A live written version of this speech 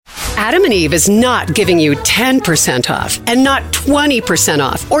Adam and Eve is not giving you 10% off and not 20%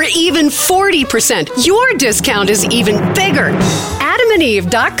 off or even 40%. Your discount is even bigger.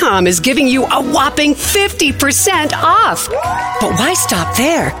 AdamandEve.com is giving you a whopping 50% off. But why stop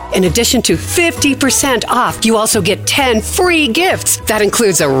there? In addition to 50% off, you also get 10 free gifts. That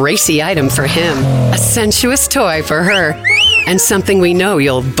includes a racy item for him, a sensuous toy for her, and something we know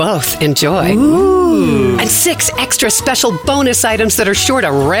you'll both enjoy. Ooh. And 6 extra special bonus items that are sure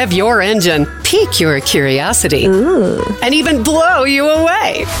to rev your engine, pique your curiosity, and even blow you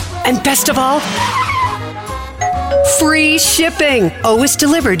away. And best of all, free shipping, always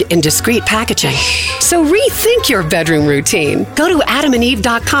delivered in discreet packaging. So rethink your bedroom routine. Go to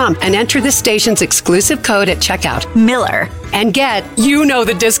adamandeve.com and enter the station's exclusive code at checkout, Miller, and get, you know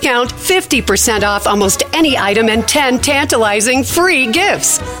the discount, 50% off almost any item and 10 tantalizing free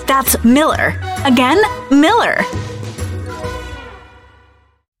gifts. That's Miller. Again, Miller.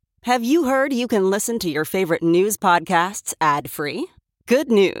 Have you heard you can listen to your favorite news podcasts ad-free? Good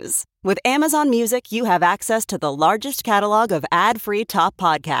news. With Amazon Music, you have access to the largest catalog of ad-free top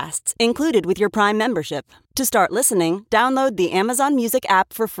podcasts included with your Prime membership. To start listening, download the Amazon Music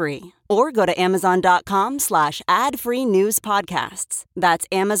app for free or go to amazon.com/ad-free news podcasts. That's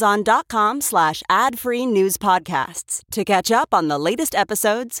amazon.com/ad-free news podcasts to catch up on the latest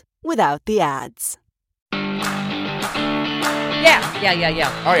episodes without the ads. Yeah.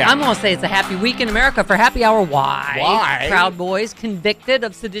 Oh, yeah. I'm going to say it's a happy week in America for Happy Hour. Why? Why? Proud Boys convicted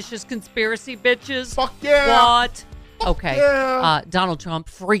of seditious conspiracy, bitches. Fuck yeah. What? Okay. Yeah. Donald Trump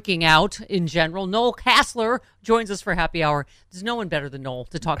freaking out in general. Noel Kassler joins us for Happy Hour. There's no one better than Noel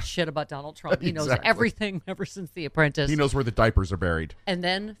to talk shit about Donald Trump. He knows everything ever since The Apprentice. He knows where the diapers are buried. And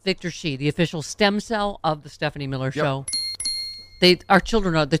then Victor Shi, the official stem cell of the Stephanie Miller Show. Our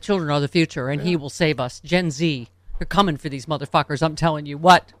children are the future, and he will save us. Gen Z. You're coming for these motherfuckers, I'm telling you.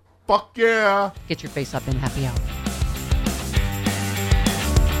 What? Fuck yeah. Get your face up in Happy Hour.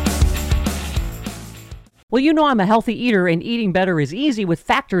 Well, you know I'm a healthy eater, and eating better is easy with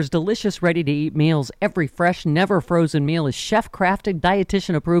Factor's delicious, ready-to-eat meals. Every fresh, never-frozen meal is chef-crafted,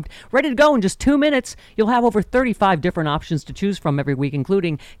 dietitian-approved, ready to go in just 2 minutes. You'll have over 35 different options to choose from every week,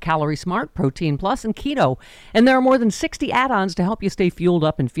 including Calorie Smart, Protein Plus, and Keto. And there are more than 60 add-ons to help you stay fueled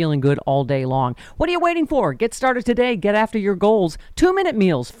up and feeling good all day long. What are you waiting for? Get started today. Get after your goals. 2-minute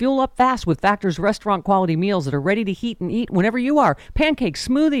meals. Fuel up fast with Factor's restaurant-quality meals that are ready to heat and eat whenever you are. Pancakes,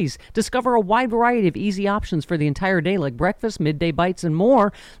 smoothies. Discover a wide variety of easy options for the entire day, like breakfast, midday bites, and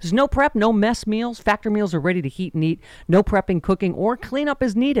more. There's no prep, no mess meals. Factor meals are ready to heat and eat. No prepping, cooking, or cleanup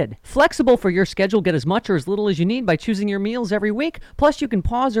is needed. Flexible for your schedule. Get as much or as little as you need by choosing your meals every week. Plus, you can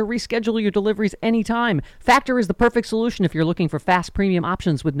pause or reschedule your deliveries anytime. Factor is the perfect solution if you're looking for fast premium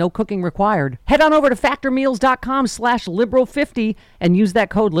options with no cooking required. Head on over to factormeals.com/liberal50 and use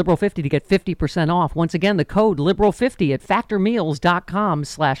that code liberal50 to get 50% off. Once again, the code liberal50 at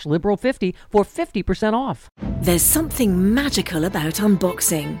factormeals.com/liberal50 for 50% off. There's something magical about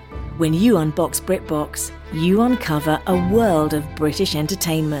unboxing. When you unbox BritBox, you uncover a world of British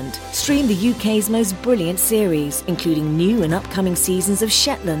entertainment. Stream the UK's most brilliant series, including new and upcoming seasons of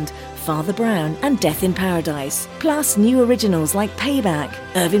Shetland, Father Brown, and Death in Paradise. Plus new originals like Payback,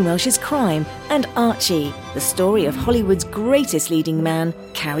 Irving Welsh's Crime, and Archie, the story of Hollywood's greatest leading man,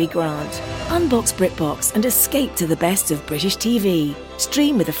 Cary Grant. Unbox BritBox and escape to the best of British TV.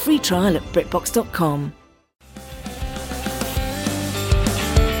 Stream with a free trial at BritBox.com.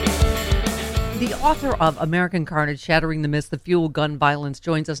 The author of American Carnage, Shattering the Myths, The Fuel Gun Violence,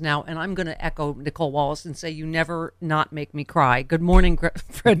 joins us now, and I'm going to echo Nicole Wallace and say you never not make me cry. Good morning,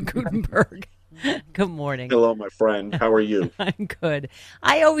 Fred Guttenberg. Good morning. Hello, my friend. How are you? I'm good.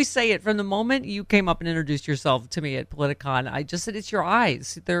 I always say it from the moment you came up and introduced yourself to me at Politicon. I just said it's your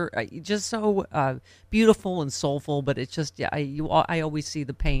eyes. They're just so beautiful and soulful, but it's just, I always see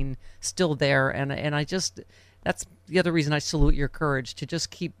the pain still there, and I just, that's the other reason I salute your courage to just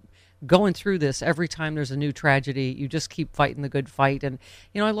keep going through this. Every time there's a new tragedy, you just keep fighting the good fight. And,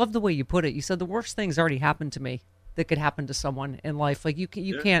 I love the way you put it. You said the worst things already happened to me that could happen to someone in life. Like you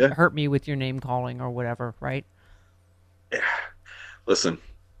can't hurt me with your name calling or whatever, right? Yeah. Listen,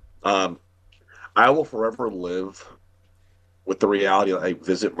 I will forever live with the reality that I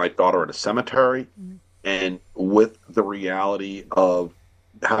visit my daughter at a cemetery and with the reality of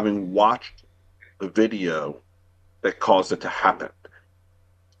having watched the video that caused it to happen.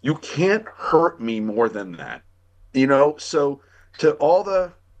 You can't hurt me more than that, So to all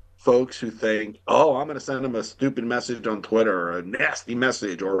the folks who think, oh, I'm going to send them a stupid message on Twitter or a nasty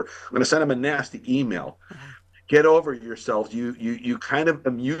message, or I'm going to send them a nasty email. Get over yourself. You kind of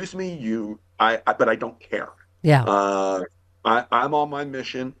amuse me. But I don't care. Yeah. I'm on my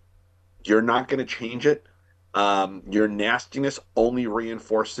mission. You're not going to change it. Your nastiness only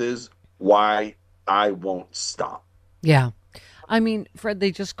reinforces why I won't stop. Yeah. I mean, Fred,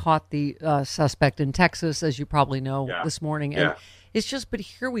 they just caught the suspect in Texas, as you probably know, this morning. And it's just, but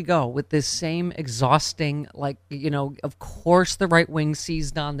here we go with this same exhausting, like, of course the right wing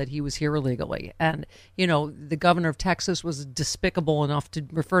seized on that he was here illegally. And, the governor of Texas was despicable enough to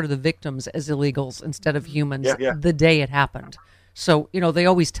refer to the victims as illegals instead of humans the day it happened. So, they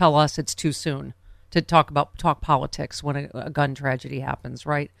always tell us it's too soon to talk politics when a gun tragedy happens,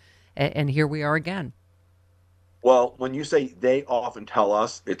 right? And here we are again. Well, when you say they often tell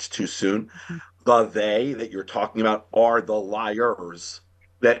us it's too soon, the they that you're talking about are the liars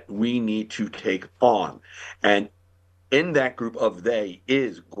that we need to take on. And in that group of they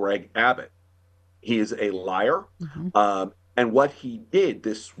is Greg Abbott. He is a liar. And what he did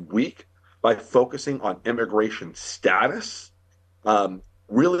this week by focusing on immigration status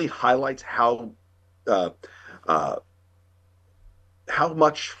really highlights how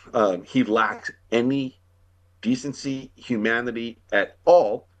much he lacks any decency, humanity at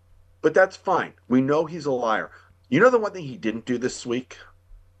all, but that's fine. We know he's a liar. You know the one thing he didn't do this week?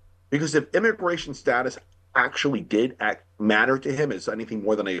 Because if immigration status actually did matter to him as anything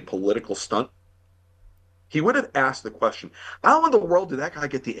more than a political stunt, he would have asked the question, how in the world did that guy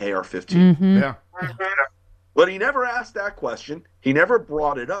get the AR-15? Yeah. But he never asked that question. He never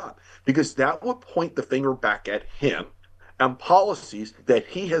brought it up because that would point the finger back at him and policies that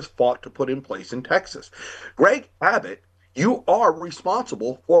he has fought to put in place in Texas. Greg Abbott, you are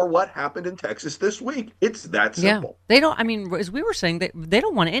responsible for what happened in Texas this week. It's that simple. Yeah. They don't, as we were saying, they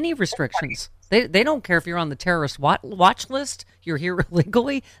don't want any restrictions. They don't care if you're on the terrorist watch list, you're here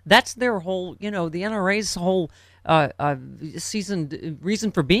illegally. That's their whole, the NRA's whole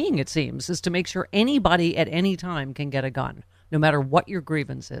reason for being, it seems, is to make sure anybody at any time can get a gun, no matter what your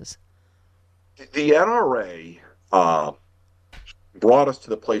grievance is. The NRA brought us to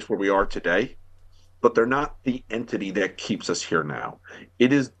the place where we are today, but they're not the entity that keeps us here now.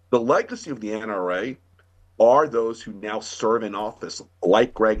 It is the legacy of the NRA are those who now serve in office,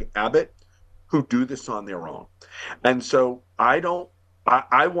 like Greg Abbott, who do this on their own. And so I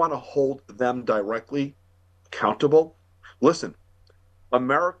want to hold them directly accountable. Listen,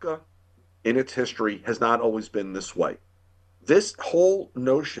 America in its history has not always been this way. This whole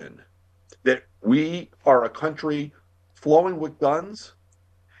notion that we are a country flowing with guns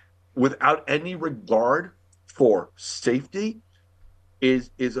without any regard for safety is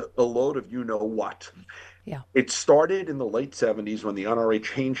a load of you-know-what. Yeah. It started in the late 70s when the NRA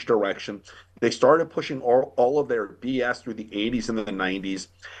changed direction. They started pushing all of their BS through the 80s and the 90s,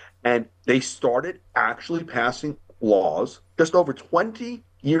 and they started actually passing laws just over 20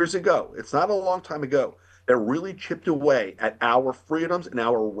 years ago. It's not a long time ago. That really chipped away at our freedoms and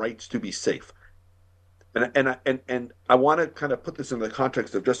our rights to be safe. And I want to kind of put this in the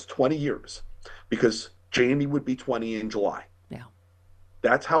context of just 20 years, because Jamie would be 20 in July. Yeah.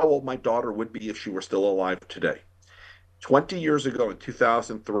 That's how old my daughter would be if she were still alive today. 20 years ago in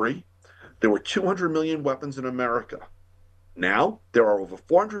 2003, there were 200 million weapons in America. Now there are over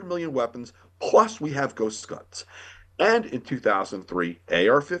 400 million weapons, plus we have ghost guns. And in 2003,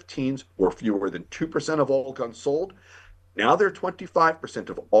 AR-15s were fewer than 2% of all guns sold. Now they're 25%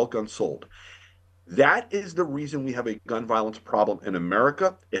 of all guns sold. That is the reason we have a gun violence problem in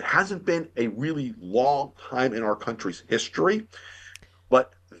America. It hasn't been a really long time in our country's history,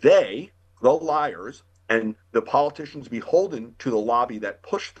 but they, the liars, and the politicians beholden to the lobby that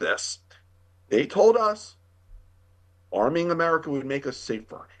pushed this, they told us arming America would make us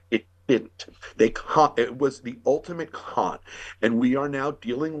safer. It didn't. It was the ultimate con. And we are now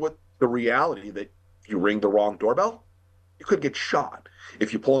dealing with the reality that if you ring the wrong doorbell, you could get shot.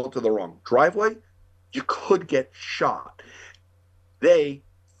 If you pull into the wrong driveway, you could get shot. They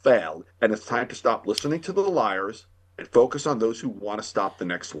failed, and it's time to stop listening to the liars and focus on those who want to stop the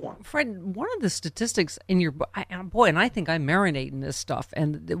next one. Fred, one of the statistics in your book, and I think I marinate in this stuff,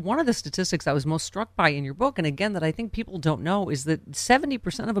 and one of the statistics I was most struck by in your book, and again, that I think people don't know, is that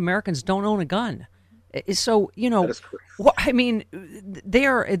 70% of Americans don't own a gun. So, there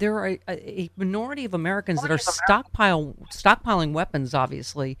are a minority of Americans that are stockpiling weapons,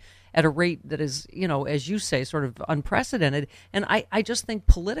 obviously, at a rate that is, as you say, sort of unprecedented. And I just think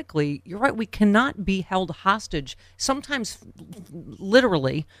politically, you're right, we cannot be held hostage, sometimes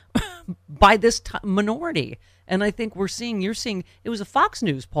literally, by this minority. And I think you're seeing, it was a Fox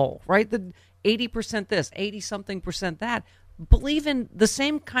News poll, right? The 80% this, 80-something% that. Believe in the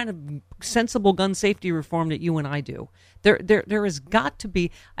same kind of sensible gun safety reform that you and I do. There has got to be.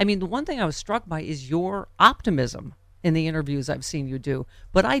 The one thing I was struck by is your optimism in the interviews I've seen you do.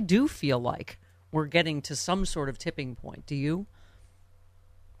 But I do feel like we're getting to some sort of tipping point. Do you?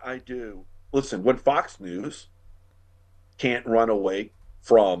 I do. Listen, when Fox News can't run away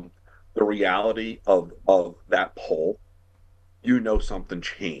from the reality of that poll, you know something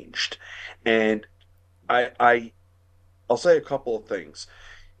changed. And I'll say a couple of things.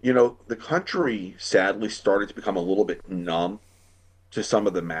 The country sadly started to become a little bit numb to some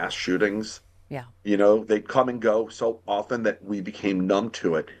of the mass shootings. Yeah. They'd come and go so often that we became numb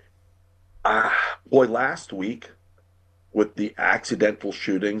to it. Boy, last week with the accidental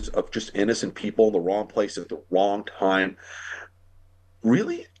shootings of just innocent people in the wrong place at the wrong time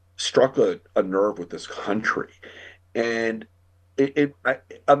really struck a nerve with this country. And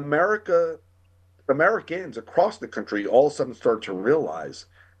Americans across the country all of a sudden started to realize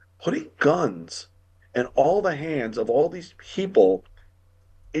putting guns in all the hands of all these people,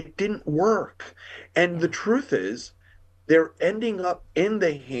 it didn't work. And the truth is, they're ending up in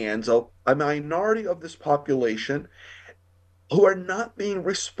the hands of a minority of this population who are not being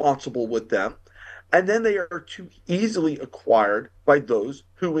responsible with them. And then they are too easily acquired by those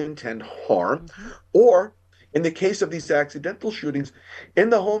who intend harm, or in the case of these accidental shootings, in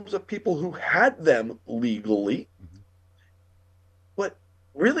the homes of people who had them legally, but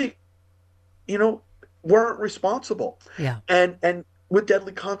really, weren't responsible. Yeah. And with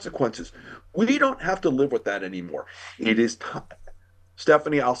deadly consequences. We don't have to live with that anymore. It is time.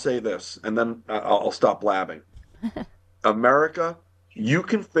 Stephanie, I'll say this, and then I'll stop blabbing. America, you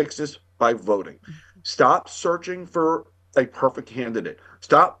can fix this by voting. Stop searching for a perfect candidate.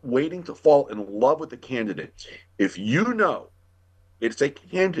 Stop waiting to fall in love with the candidate. If you know it's a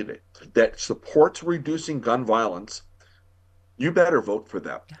candidate that supports reducing gun violence, you better vote for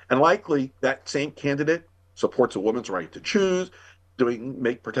them. And likely that same candidate supports a woman's right to choose,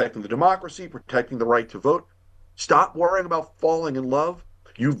 protecting the democracy, protecting the right to vote. Stop worrying about falling in love.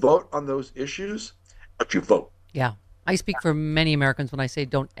 You vote on those issues, but you vote. Yeah. I speak for many Americans when I say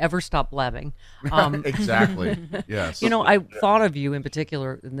don't ever stop blabbing. Exactly. Yes. I thought of you in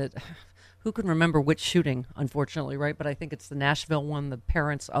particular, in that who can remember which shooting, unfortunately, right? But I think it's the Nashville one, the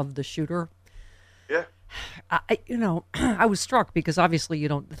parents of the shooter. Yeah. I was struck because obviously you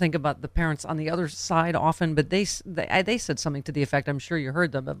don't think about the parents on the other side often, but they said something to the effect, I'm sure you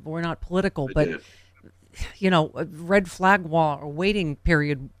heard them, but we're not political, but a red flag law or waiting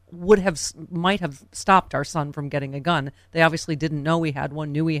period might have stopped our son from getting a gun. They obviously didn't know he had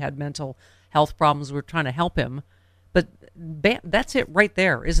one, knew he had mental health problems, were trying to help him. But that's it right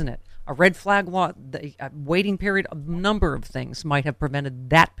there, isn't it? A red flag law, a waiting period, a number of things might have prevented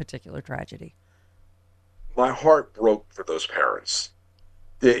that particular tragedy. My heart broke for those parents.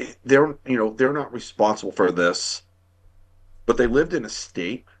 They're not responsible for this, but they lived in a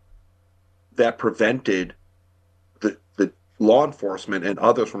state that prevented the law enforcement and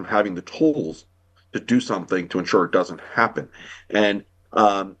others from having the tools to do something to ensure it doesn't happen. And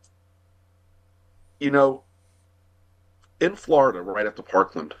in Florida, right after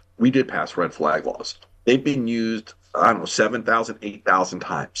Parkland, we did pass red flag laws. They've been used, 7,000, 8,000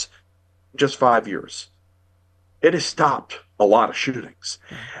 times, just 5 years. It has stopped a lot of shootings.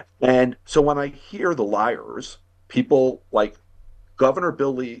 And so when I hear the liars, people like Governor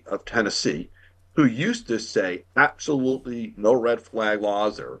Bill Lee of Tennessee, who used to say absolutely no red flag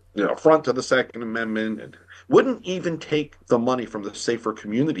laws or front to the Second Amendment, and wouldn't even take the money from the Safer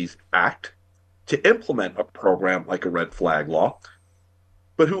Communities Act to implement a program like a red flag law,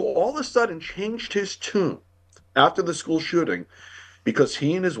 but who all of a sudden changed his tune after the school shooting because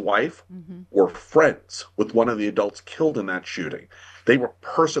he and his wife were friends with one of the adults killed in that shooting. They were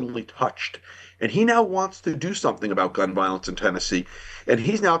personally touched. And he now wants to do something about gun violence in Tennessee. And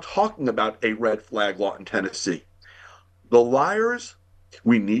he's now talking about a red flag law in Tennessee. The liars,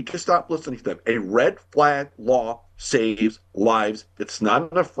 we need to stop listening to them. A red flag law saves lives. It's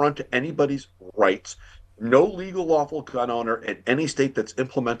not an affront to anybody's rights. No legal lawful gun owner in any state that's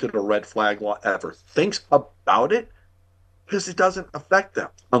implemented a red flag law ever thinks about it because it doesn't affect them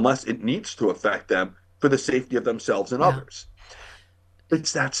unless it needs to affect them for the safety of themselves and others.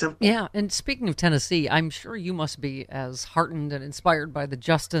 It's that simple. Yeah, and speaking of Tennessee, I'm sure you must be as heartened and inspired by the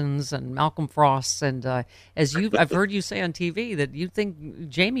Justins and Malcolm Frosts, and I've heard you say on TV that you think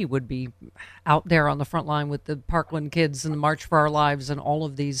Jamie would be out there on the front line with the Parkland kids and the March for Our Lives and all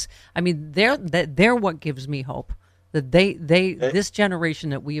of these. I mean, they're what gives me hope. That this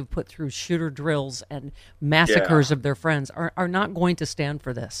generation that we have put through shooter drills and massacres of their friends are not going to stand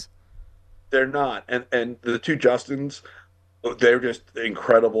for this. They're not, and the two Justins, they're just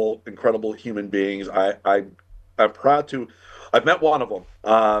incredible human beings. I'm proud to I've met one of them,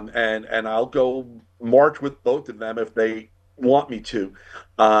 and I'll go march with both of them if they want me to.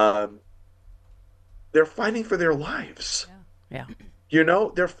 They're fighting for their lives. Yeah.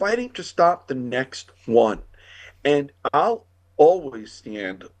 They're fighting to stop the next one. And I'll always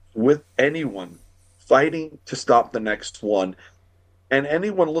stand with anyone fighting to stop the next one. And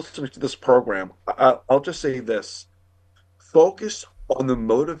anyone listening to this program, I'll just say this: focus on the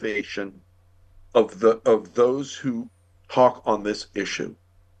motivation of those who talk on this issue.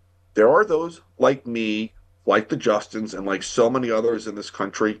 There are those like me, like the Justins, and like so many others in this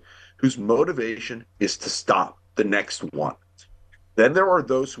country whose motivation is to stop the next one. Then there are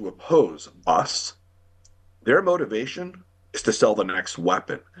those who oppose us. Their motivation is to sell the next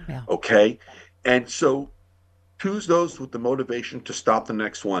weapon. Yeah. Okay? And so choose those with the motivation to stop the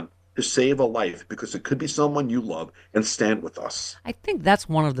next one, to save a life, because it could be someone you love, and stand with us. I think that's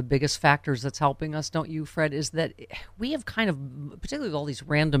one of the biggest factors that's helping us, don't you, Fred, is that we have kind of, particularly with all these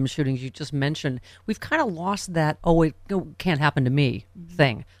random shootings you just mentioned, we've kind of lost that, it can't happen to me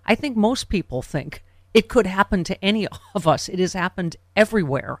thing. I think most people think it could happen to any of us. It has happened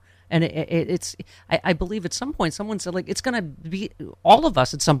everywhere. And I believe at some point someone said, like, it's going to be all of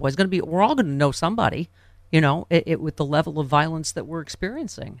us at some point. It's going to be, we're all going to know somebody, with the level of violence that we're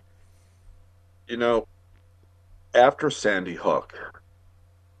experiencing. After Sandy Hook,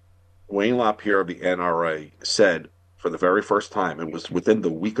 Wayne LaPierre of the NRA said for the very first time, it was within the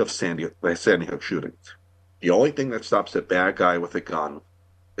week of Sandy Hook shooting, the only thing that stops a bad guy with a gun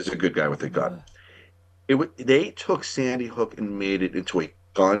is a good guy with a gun. They took Sandy Hook and made it into a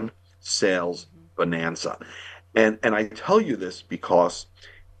gun sales bonanza. And I tell you this because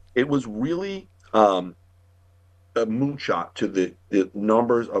it was really a moonshot to the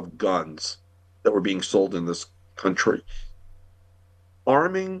numbers of guns that were being sold in this country.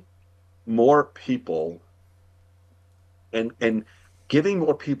 Arming more people and giving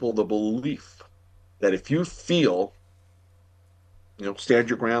more people the belief that if you feel, stand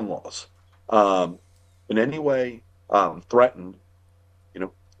your ground laws, in any way threatened,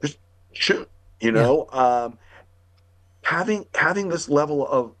 just shoot. Having this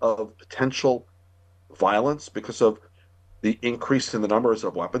level of potential violence because of the increase in the numbers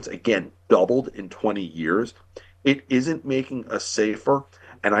of weapons, again, doubled in 20 years, it isn't making us safer.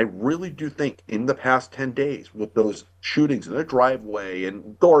 And I really do think in the past 10 days with those shootings in the driveway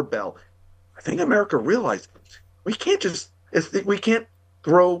and doorbell, I think America realized we can't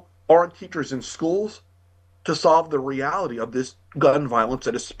throw armed teachers in schools to solve the reality of this gun violence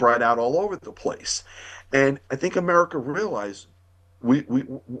that is spread out all over the place. And I think America realized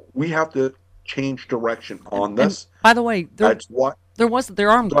we have to change direction on this. And by the way, there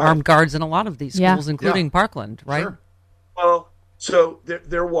are armed guards in a lot of these schools, including Parkland, right? Sure. Well, so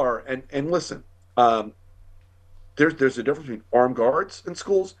there were, and listen, there's a difference between armed guards in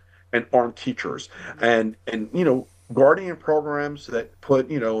schools and armed teachers, and guardian programs that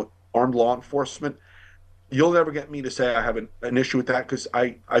put armed law enforcement. You'll never get me to say I have an issue with that, because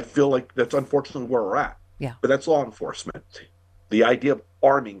I feel like that's unfortunately where we're at. Yeah. But that's law enforcement. The idea of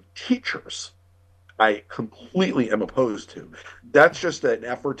arming teachers, I completely am opposed to. That's just an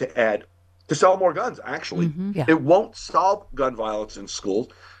effort to sell more guns, actually. Mm-hmm. Yeah. It won't solve gun violence in schools.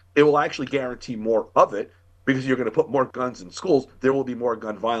 It will actually guarantee more of it, because you're going to put more guns in schools. There will be more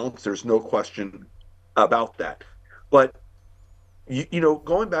gun violence. There's no question about that. But,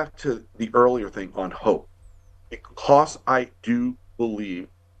 going back to the earlier thing on hope, because I do believe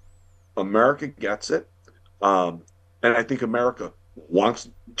America gets it, and I think America wants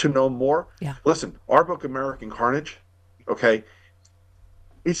to know more. Yeah. Listen, our book, American Carnage, okay,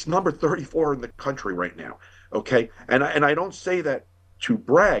 it's number 34 in the country right now, okay? And I don't say that to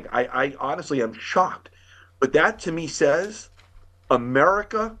brag. I honestly am shocked. But that to me says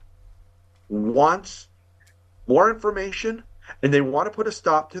America wants more information, and they want to put a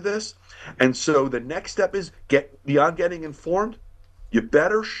stop to this. And so the next step is beyond getting informed, you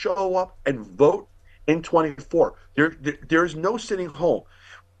better show up and vote in 24. There's no sitting home.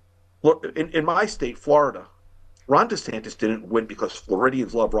 Look, in my state, Florida, Ron DeSantis didn't win because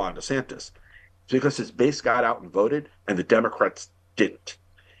Floridians love Ron DeSantis. It's because his base got out and voted, and the Democrats didn't.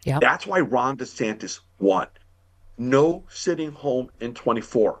 Yep. That's why Ron DeSantis won. No sitting home in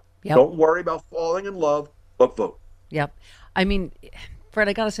 24. Yep. Don't worry about falling in love, but vote. Yep. I mean, Fred,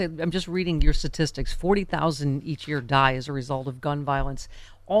 I got to say, I'm just reading your statistics. 40,000 each year die as a result of gun violence.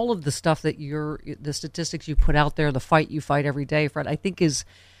 All of the stuff that the statistics you put out there, the fight you fight every day, Fred, I think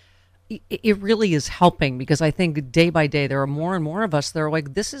it really is helping, because I think day by day there are more and more of us that are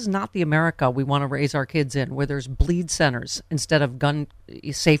like, this is not the America we want to raise our kids in, where there's bleed centers instead of gun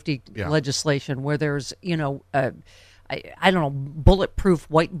safety legislation, where there's, I don't know, bulletproof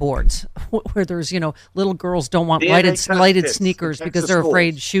whiteboards where there's, little girls don't want lighted sneakers because they're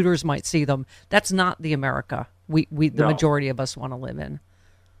afraid shooters might see them. That's not the America the majority of us want to live in.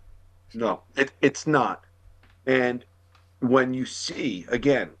 No, it's not. And when you see,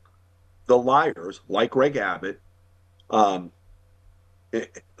 again, the liars like Greg Abbott, the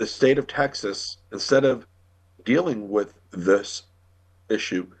state of Texas, instead of dealing with this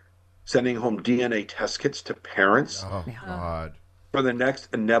issue, sending home DNA test kits to parents God. for the next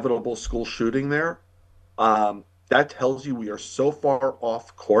inevitable school shooting there, that tells you we are so far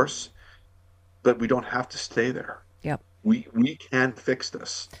off course, but we don't have to stay there. Yep. We can fix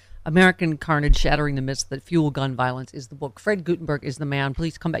this. American Carnage, Shattering the Myths That Fuel Gun Violence is the book. Fred Guttenberg is the man.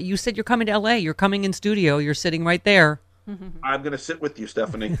 Please come back. You said you're coming to L.A. You're coming in studio. You're sitting right there. I'm going to sit with you,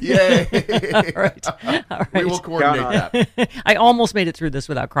 Stephanie. Yay! All right. We will coordinate that. I almost made it through this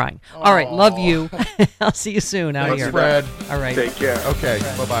without crying. All right. Love you. I'll see you soon out Thanks, here. Fred. All right. Take care. Okay.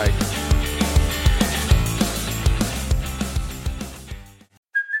 Bye-bye.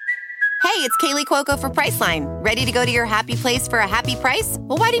 Hey, it's Kaylee Cuoco for Priceline. Ready to go to your happy place for a happy price?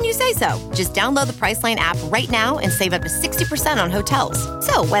 Well, why didn't you say so? Just download the Priceline app right now and save up to 60% on hotels.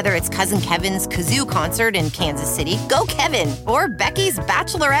 So whether it's Cousin Kevin's Kazoo Concert in Kansas City, go Kevin, or Becky's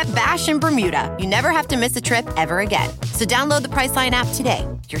Bachelorette Bash in Bermuda, you never have to miss a trip ever again. So download the Priceline app today.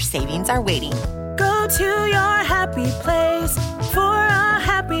 Your savings are waiting. Go to your happy place for a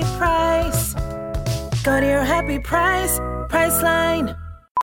happy price. Go to your happy price, Priceline.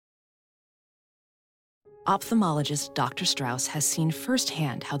 Ophthalmologist Dr. Strauss has seen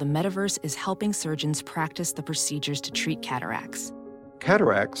firsthand how the metaverse is helping surgeons practice the procedures to treat cataracts.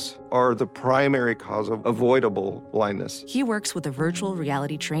 Cataracts are the primary cause of avoidable blindness. He works with a virtual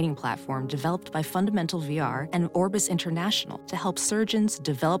reality training platform developed by Fundamental VR and Orbis International to help surgeons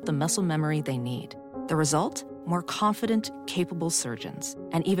develop the muscle memory they need. The result? More confident, capable surgeons.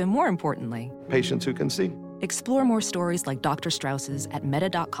 And even more importantly, Patients who can see. explore more stories like Dr. Strauss's at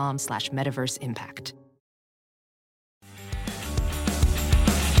meta.com/metaverseimpact.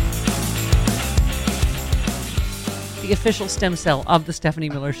 The official stem cell of the Stephanie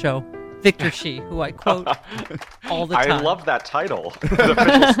Miller Show, Victor Shi, who I quote all the time. I love that title, the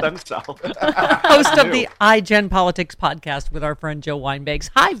official stem cell. Host of the iGen Politics podcast with our friend Joe Weinbags.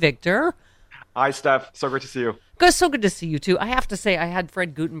 Hi, Victor. Hi, Steph. So great to see you. So good to see you, too. I have to say, I had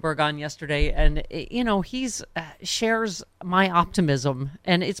Fred Guttenberg on yesterday, and, he's shares my optimism,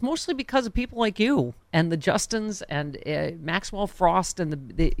 and it's mostly because of people like you and the Justins and Maxwell Frost and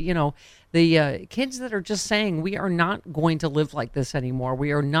the kids that are just saying we are not going to live like this anymore.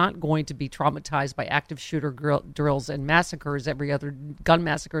 We are not going to be traumatized by active shooter drills and gun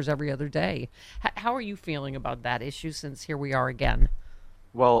massacres every other day. How are you feeling about that issue since here we are again?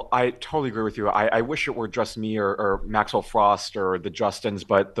 Well, I totally agree with you. I wish it were just me or Maxwell Frost or the Justins,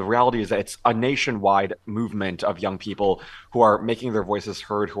 but the reality is that it's a nationwide movement of young people who are making their voices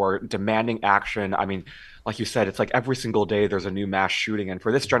heard, who are demanding action. I mean, like you said, it's like every single day there's a new mass shooting. And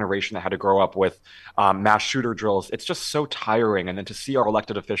for this generation that had to grow up with mass shooter drills, it's just so tiring. And then to see our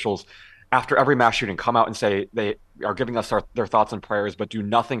elected officials after every mass shooting come out and say they are giving us their thoughts and prayers, but do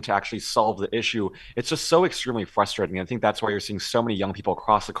nothing to actually solve the issue. It's just so extremely frustrating. And I think that's why you're seeing so many young people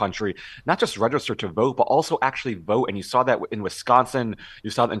across the country, not just register to vote, but also actually vote. And you saw that in Wisconsin, you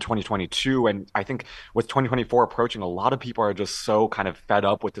saw that in 2022. And I think with 2024 approaching, a lot of people are just so kind of fed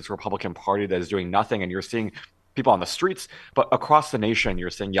up with this Republican Party that is doing nothing. And you're seeing people on the streets, but across the nation, you're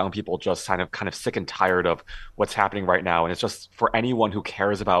seeing young people just kind of sick and tired of what's happening right now. And it's just for anyone who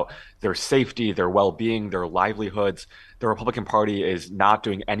cares about their safety, their well-being, their livelihoods, the Republican Party is not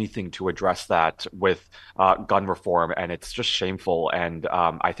doing anything to address that with gun reform. And it's just shameful. And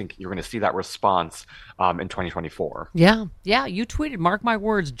I think you're going to see that response in 2024. Yeah. You tweeted, mark my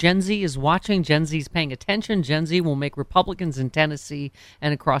words, Gen Z is watching. Gen Z is paying attention. Gen Z will make Republicans in Tennessee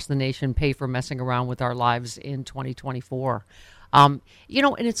and across the nation pay for messing around with our lives in 2024. And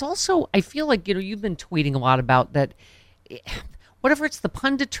it's also, I feel like, you've been tweeting a lot about that. Whatever it's the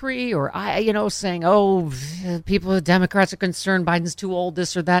punditry or saying, people, Democrats are concerned Biden's too old,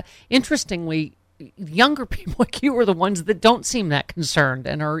 this or that. Interestingly, younger people like you are the ones that don't seem that concerned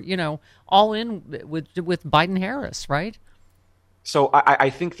and are, all in with Biden Harris, right? So I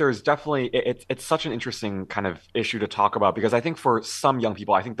think there's definitely, it's such an interesting kind of issue to talk about, because I think for some young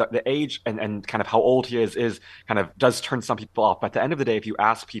people, I think that the age and kind of how old he is kind of does turn some people off. But at the end of the day, if you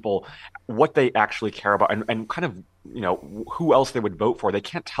ask people what they actually care about and kind of, who else they would vote for, they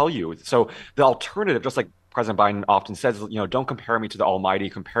can't tell you. So the alternative, just like President Biden often says, don't compare me to the almighty,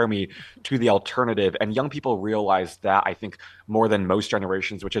 compare me to the alternative. And young people realize that, I think, more than most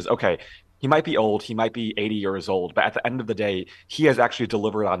generations, which is, okay, He might be old, he might be 80 years old, but at the end of the day, he has actually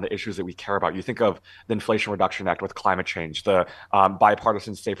delivered on the issues that we care about. You think of the Inflation Reduction Act with climate change, the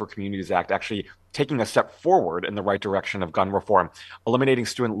Bipartisan Safer Communities Act actually taking a step forward in the right direction of gun reform, eliminating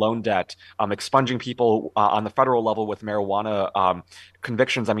student loan debt, expunging people on the federal level with marijuana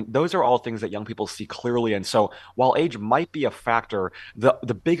convictions. I mean, those are all things that young people see clearly. And so while age might be a factor,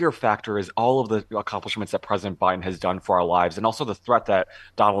 the bigger factor is all of the accomplishments that President Biden has done for our lives and also the threat that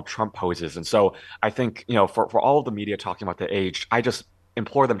Donald Trump poses. And so I think, for all of the media talking about the age, I just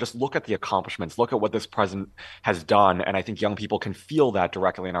implore them, just look at the accomplishments, look at what this president has done. And I think young people can feel that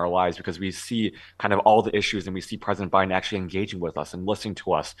directly in our lives because we see kind of all the issues and we see President Biden actually engaging with us and listening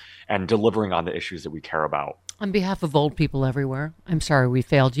to us and delivering on the issues that we care about. On behalf of old people everywhere, I'm sorry we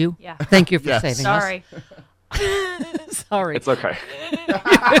failed you. Yeah. Thank you for saving us. Sorry. Sorry. It's okay.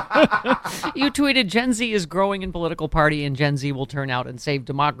 You tweeted, Gen Z is growing in political party and Gen Z will turn out and save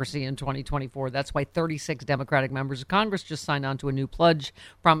democracy in 2024. That's why 36 Democratic members of Congress just signed on to a new pledge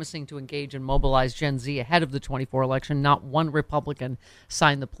promising to engage and mobilize Gen Z ahead of the 24 election. Not one Republican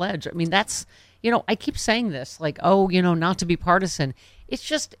signed the pledge. I mean, that's, I keep saying this, like, not to be partisan. It's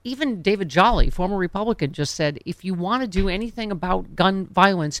just, even David Jolly, former Republican, just said, if you want to do anything about gun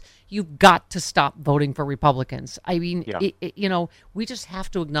violence, you've got to stop voting for Republicans. I mean, we just have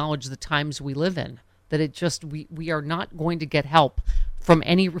to acknowledge the times we live in, that we are not going to get help from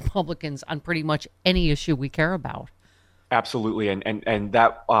any Republicans on pretty much any issue we care about. Absolutely. And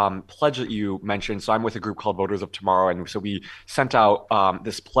that pledge that you mentioned, so I'm with a group called Voters of Tomorrow. And so we sent out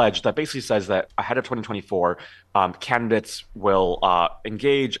this pledge that basically says that ahead of 2024, candidates will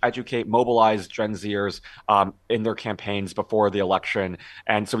engage, educate, mobilize Gen Zers in their campaigns before the election.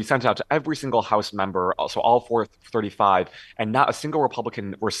 And so we sent it out to every single House member, so all 435, and not a single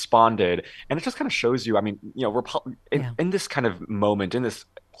Republican responded. And it just kind of shows you, I mean, in this kind of moment, in this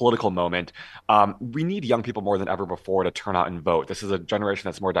political moment, we need young people more than ever before to turn out and vote. This is a generation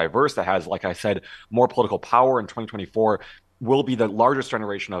that's more diverse, that has, like I said, more political power. In 2024 will be the largest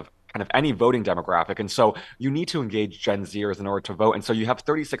generation of kind of any voting demographic. And so you need to engage Gen Zers in order to vote. And so you have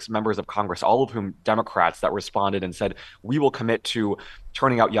 36 members of Congress, all of whom Democrats, that responded and said, we will commit to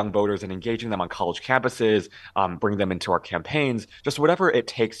turning out young voters and engaging them on college campuses, bring them into our campaigns, just whatever it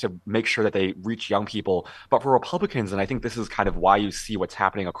takes to make sure that they reach young people. But for Republicans, and I think this is kind of why you see what's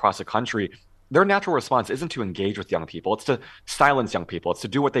happening across the country, their natural response isn't to engage with young people. It's to silence young people. It's to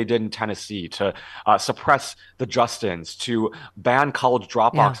do what they did in Tennessee, to suppress the Justins, to ban college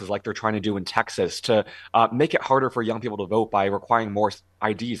drop boxes like they're trying to do in Texas, to make it harder for young people to vote by requiring more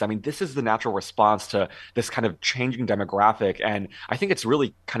IDs. I mean, this is the natural response to this kind of changing demographic. And I think it's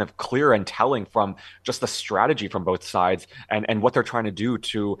really kind of clear and telling from just the strategy from both sides and what they're trying to do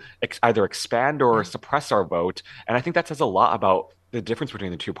to either expand or suppress our vote. And I think that says a lot about the difference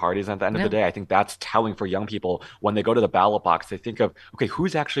between the two parties. And at the end of the day, I think that's telling for young people when they go to the ballot box. They think of, okay,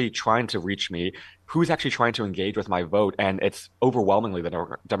 who's actually trying to reach me? Who's actually trying to engage with my vote? And it's overwhelmingly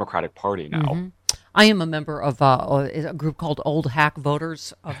the Democratic Party now. Mm-hmm. I am a member of a group called Old Hack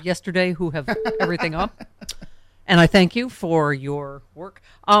Voters of yesterday who have everything up. And I thank you for your work.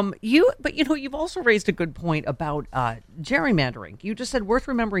 You've also raised a good point about gerrymandering. You just said worth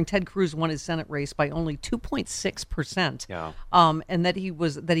remembering Ted Cruz won his Senate race by only 2.6%. Yeah. And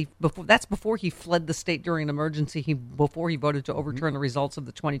that's before he fled the state during an emergency. Before he voted to overturn the results of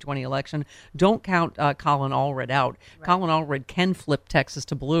the 2020 election. Don't count Colin Allred out. Right. Colin Allred can flip Texas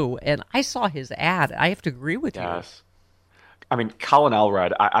to blue, and I saw his ad. I have to agree with you. Yes. I mean, Colin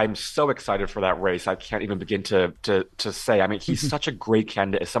Allred, I'm so excited for that race. I can't even begin to say. I mean, he's such a great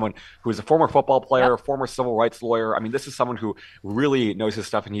candidate as someone who is a former football player, former civil rights lawyer. I mean, this is someone who really knows his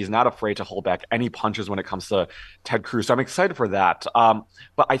stuff, and he's not afraid to hold back any punches when it comes to Ted Cruz. So I'm excited for that.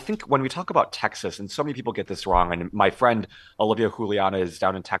 But I think when we talk about Texas, and so many people get this wrong, and my friend Olivia Juliana is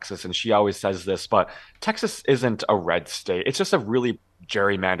down in Texas, and she always says this, but Texas isn't a red state. It's just a really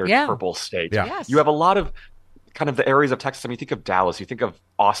gerrymandered purple state. Yeah. Yes. You have a lot of kind of the areas of Texas. I mean, you think of Dallas, you think of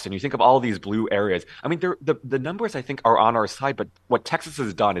Austin, you think of all these blue areas. I mean, the numbers, I think, are on our side, but what Texas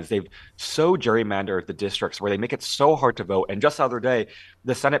has done is they've so gerrymandered the districts where they make it so hard to vote. And just the other day,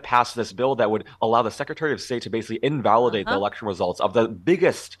 the Senate passed this bill that would allow the Secretary of State to basically invalidate the election results of the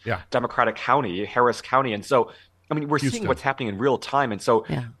biggest Democratic county, Harris County. And so, I mean, we're seeing what's happening in real time. And so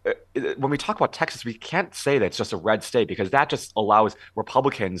when we talk about Texas, we can't say that it's just a red state, because that just allows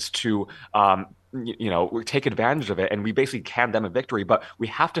Republicans to take advantage of it, and we basically hand them a victory. But we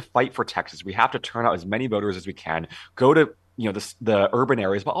have to fight for Texas. We have to turn out as many voters as we can, go to the urban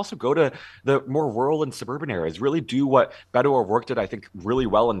areas, but also go to the more rural and suburban areas. Really do what Beto O'Rourke did, I think, really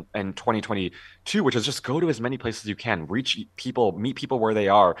well in 2022, which is just go to as many places as you can, reach people, meet people where they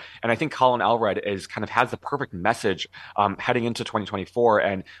are. And I think Colin Elred has the perfect message heading into 2024.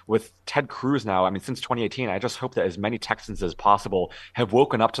 And with Ted Cruz now, I mean, since 2018, I just hope that as many Texans as possible have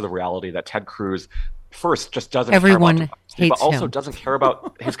woken up to the reality that Ted Cruz first just doesn't care about democracy, but also doesn't care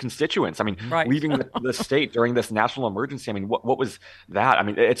about his constituents. I mean, leaving the state during this national emergency. I mean, what was that? I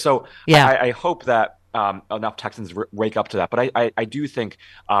mean, it's so. Yeah. I hope that enough Texans wake up to that. But I do think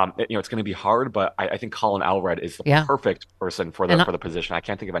it's going to be hard. But I think Colin Elred is the perfect person for the position. I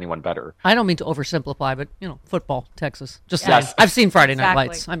can't think of anyone better. I don't mean to oversimplify, but football, Texas. Just saying. I've seen Friday Night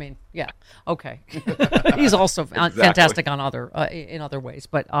Lights. I mean, yeah, okay. He's also fantastic on in other ways.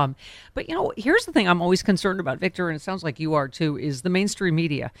 But here's the thing I'm always concerned about, Victor, and it sounds like you are too, is the mainstream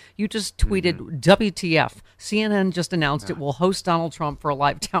media. You just tweeted WTF. CNN just announced it will host Donald Trump for a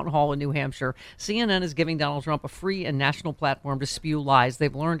live town hall in New Hampshire. CNN is giving Donald Trump a free and national platform to spew lies.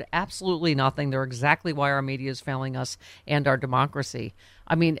 They've learned absolutely nothing. They're exactly why our media is failing us and our democracy.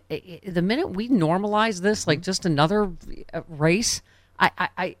 I mean, the minute we normalize this, like just another race,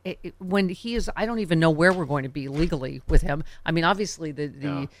 when he is, I don't even know where we're going to be legally with him. I mean, obviously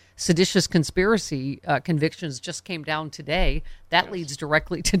the seditious conspiracy convictions just came down today. That leads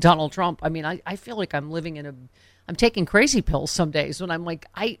directly to Donald Trump. I mean, I feel like I'm living I'm taking crazy pills some days when I'm like,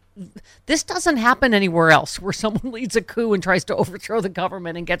 this doesn't happen anywhere else where someone leads a coup and tries to overthrow the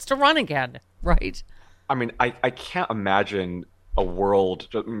government and gets to run again, right? I mean, I can't imagine a world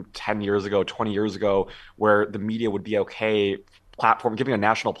 10 years ago, 20 years ago, where the media would be okay giving a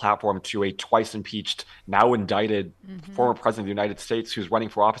national platform to a twice impeached, now indicted former president of the United States who's running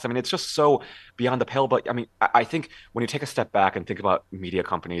for office. I mean, it's just so beyond the pale. But I mean, I think when you take a step back and think about media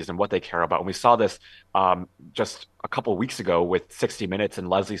companies and what they care about, and we saw this just a couple of weeks ago with 60 Minutes and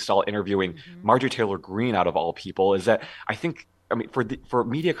Leslie Stahl interviewing Marjorie Taylor Greene, out of all people, is that I mean, for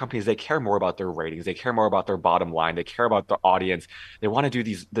media companies, they care more about their ratings. They care more about their bottom line. They care about the audience. They want to do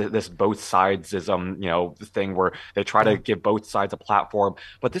this both sidesism, thing where they try to give both sides a platform.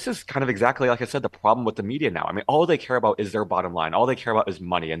 But this is kind of exactly, like I said, the problem with the media now. I mean, all they care about is their bottom line. All they care about is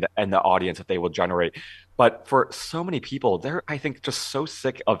money and the audience that they will generate. But for so many people, they're, I think, just so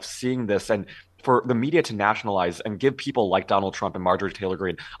sick of seeing this, and for the media to nationalize and give people like Donald Trump and Marjorie Taylor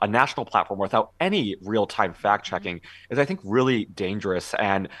Greene a national platform without any real-time fact-checking is, I think, really dangerous.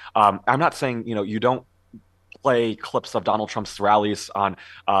 And I'm not saying, you don't play clips of Donald Trump's rallies on,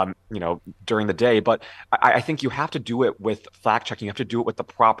 during the day, but I think you have to do it with fact-checking. You have to do it with the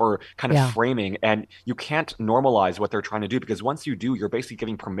proper kind of framing, and you can't normalize what they're trying to do, because once you do, you're basically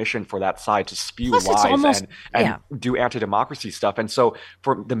giving permission for that side to spew lies and do anti-democracy stuff. And so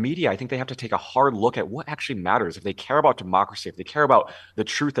for the media, I think they have to take a hard look at what actually matters. If they care about democracy, if they care about the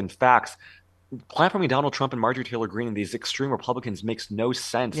truth and facts, platforming Donald Trump and Marjorie Taylor Greene and these extreme Republicans makes no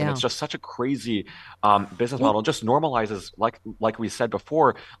sense. And it's just such a crazy business model. It just normalizes, like we said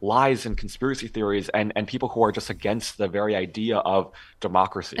before, lies and conspiracy theories and people who are just against the very idea of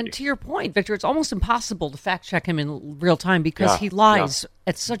democracy. And to your point, Victor, it's almost impossible to fact check him in real time because he lies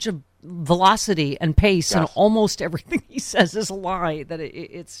at such a velocity and pace, and almost everything he says is a lie. That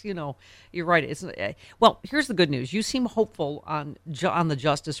it's you're right. It's well. Here's the good news. You seem hopeful on the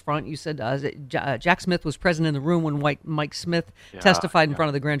justice front. You said Jack Smith was present in the room when Mike Smith testified in front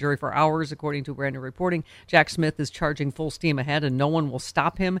of the grand jury for hours, according to brand new reporting. Jack Smith is charging full steam ahead, and no one will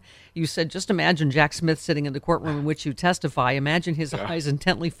stop him. You said, just imagine Jack Smith sitting in the courtroom in which you testify. Imagine his eyes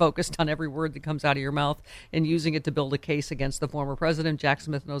intently focused on every word that comes out of your mouth and using it to build a case against the former president. Jack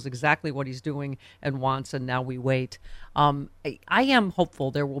Smith knows exactly what he's doing and wants, and now we wait. I am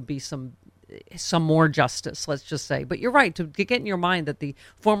hopeful there will be some more justice, let's just say. But you're right, to get in your mind that the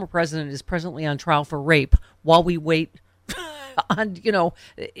former president is presently on trial for rape while we wait on,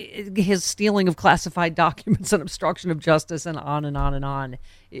 his stealing of classified documents and obstruction of justice and on and on and on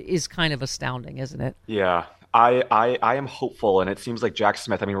is kind of astounding, isn't it? Yeah. I am hopeful, and it seems like Jack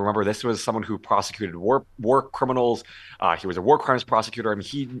Smith. I mean, remember, this was someone who prosecuted war criminals. He was a war crimes prosecutor. I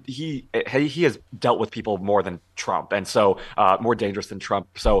mean, he has dealt with people more than Trump, and so more dangerous than Trump.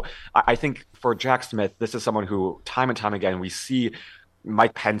 So I think for Jack Smith, this is someone who, time and time again, we see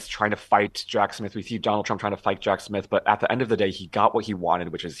Mike Pence trying to fight Jack Smith. We see Donald Trump trying to fight Jack Smith. But at the end of the day, he got what he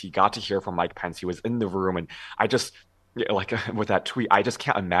wanted, which is he got to hear from Mike Pence. He was in the room, and like with that tweet, I just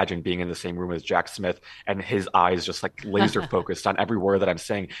can't imagine being in the same room as Jack Smith and his eyes just like laser focused on every word that I'm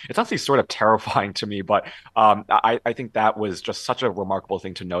saying. It's actually sort of terrifying to me, but I think that was just such a remarkable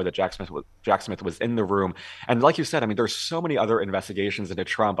thing to know that Jack Smith was in the room. And like you said, I mean, there's so many other investigations into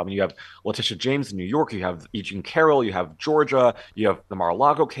Trump. I mean, you have Letitia James in New York, you have E. Jean Carroll, you have Georgia, you have the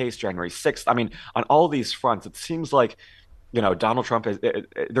Mar-a-Lago case, January 6th. I mean, on all these fronts, it seems like Donald Trump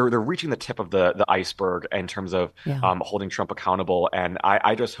they're reaching the tip of the iceberg in terms of holding Trump accountable. And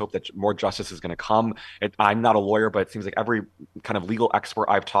I just hope that more justice is going to come. I'm not a lawyer, but it seems like every kind of legal expert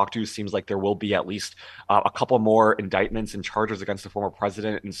I've talked to seems like there will be at least a couple more indictments and charges against the former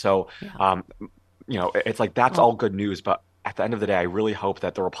president. And so, it's like that's all good news. But at the end of the day, I really hope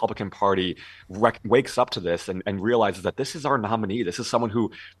that the Republican Party wakes up to this and realizes that this is our nominee. This is someone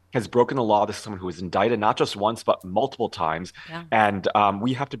who has broken the law. This is someone who is indicted not just once, but multiple times. Yeah. And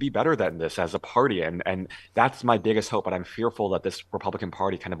we have to be better than this as a party. And that's my biggest hope. But I'm fearful that this Republican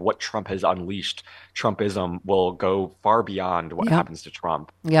Party, kind of what Trump has unleashed, Trumpism, will go far beyond what happens to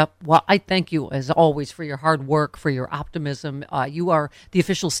Trump. Yep. Well, I thank you, as always, for your hard work, for your optimism. You are the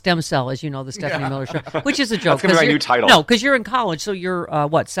official stem cell, as you know, the Stephanie Miller Show, which is a joke. That's going to be my new title. No, because you're in college. So you're,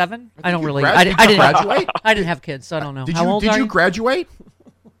 7? I don't really. I didn't graduate. I didn't have kids, so I don't know. How old are you? Did you graduate?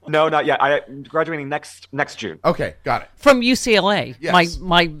 No, not yet. I'm graduating next June. Okay, got it. From UCLA, yes.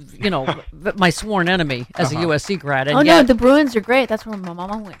 my sworn enemy as a USC grad. And no, the Bruins are great. That's where my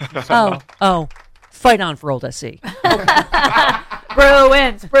mama went. Oh, fight on for old SC.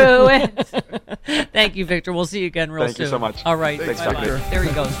 Bruins. Thank you, Victor. We'll see you again real soon. Thank you so much. All right. Thanks, Victor. There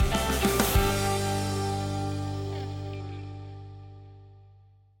he goes.